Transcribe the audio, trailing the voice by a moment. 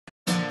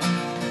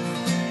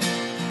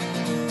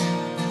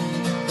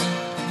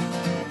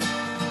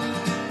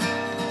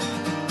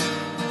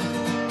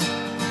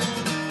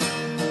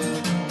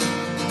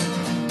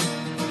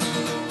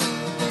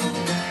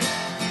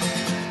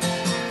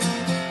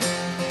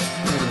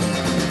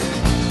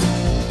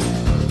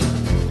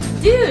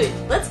Dude,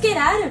 let's get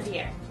out of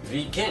here.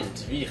 We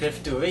can't. We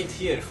have to wait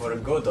here for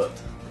Godot.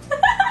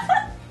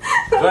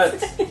 But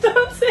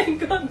Don't say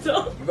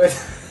Godot. but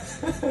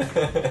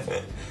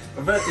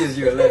what is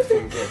your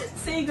laughing at?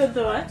 Say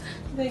Godot.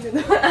 Say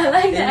Godot. I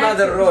like In that.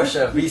 Mother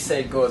Russia, we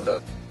say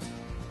Godot.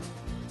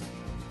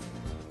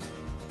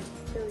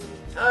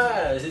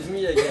 Ah, this is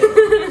me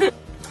again.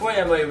 Why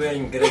am I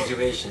wearing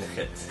graduation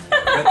hat?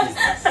 What is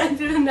this? I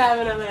didn't have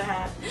another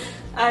hat.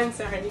 I'm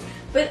sorry.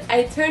 But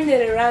I turned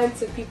it around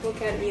so people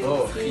can't really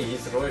Oh, see. he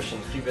is Russian.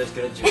 He wears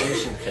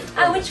graduation hat.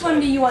 Ah, which one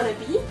do you want to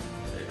be?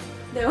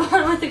 The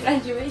one with the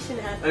graduation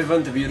hat. I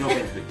want to be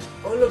Robin Hood.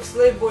 Oh look,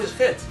 Slave Boy's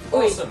hat.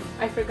 Wait, Awesome.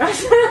 I forgot.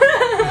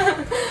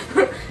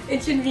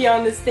 It should be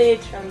on the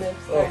stage on the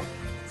Oh, I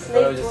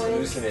Slave was just Boy.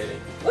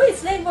 hallucinating. Wait,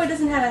 Slave Boy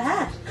doesn't have a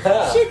hat.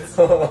 Shit.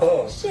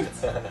 Shit.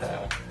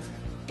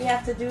 We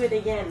have to do it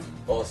again.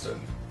 Awesome.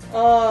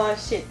 Oh,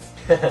 shit.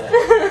 Where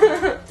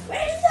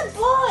is the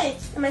boy?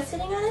 Am I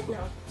sitting on it? No.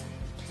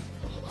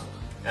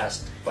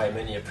 Asked by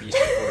many a priest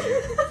before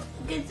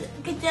you.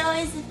 Godot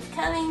isn't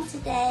coming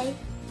today.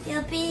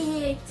 He'll be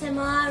here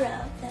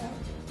tomorrow,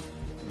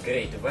 though.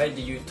 Great. Why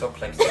do you talk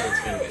like straight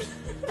fingers?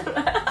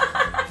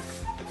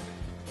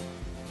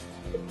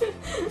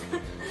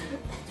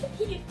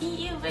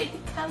 You would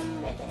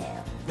come with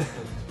him.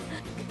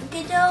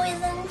 Godot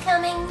isn't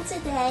coming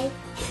today.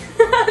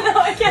 No,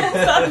 I can't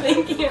stop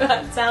thinking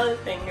about salad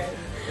fingers.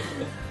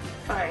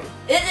 Fine.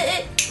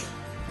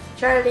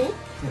 Charlie,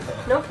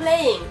 no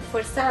playing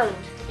for sound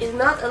is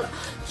not allowed.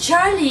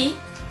 Charlie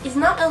is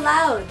not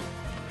allowed.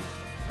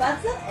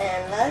 Vladimir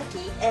and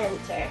Lucky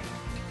enter.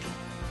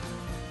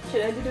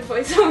 Should I do the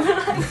voiceover?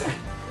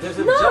 There's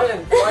a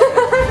giant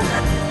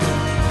fire.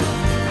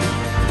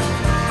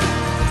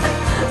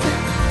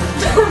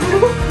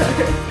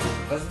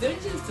 Was there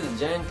just a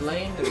giant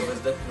lion or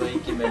was that my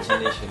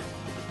imagination?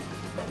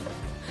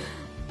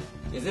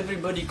 Is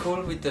everybody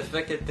cool with the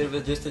fact that there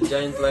was just a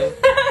giant lion?